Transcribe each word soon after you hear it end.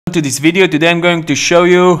To this video. Today I'm going to show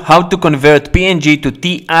you how to convert PNG to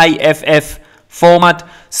TIFF format.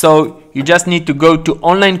 So you just need to go to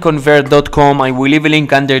onlineconvert.com. I will leave a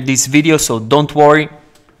link under this video, so don't worry.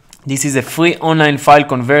 This is a free online file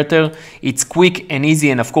converter. It's quick and easy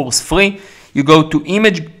and of course free. You go to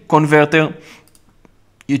image converter,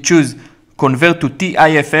 you choose convert to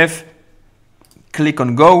TIFF, click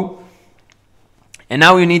on go, and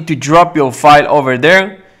now you need to drop your file over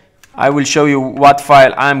there. I will show you what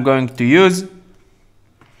file I'm going to use.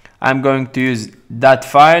 I'm going to use that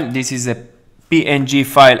file. This is a PNG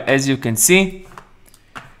file, as you can see,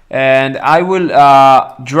 and I will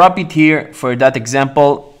drop it here for that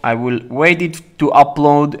example. I will wait it to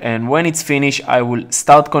upload, and when it's finished I will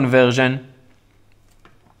start conversion.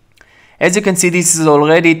 As you can see, this is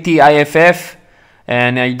already TIFF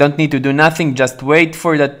and I don't need to do nothing, just wait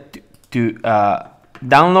for that to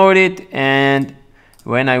download it. And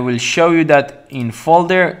when I will show you that in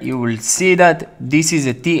folder, you will see that this is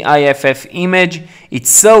a TIFF image. It's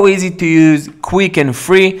so easy to use, quick and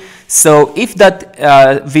free. So if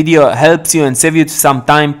that video helps you and save you some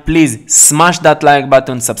time, please smash that like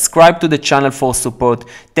button, subscribe to the channel for support.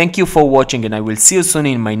 Thank you for watching, and I will see you soon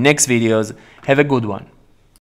in my next videos. Have a good one.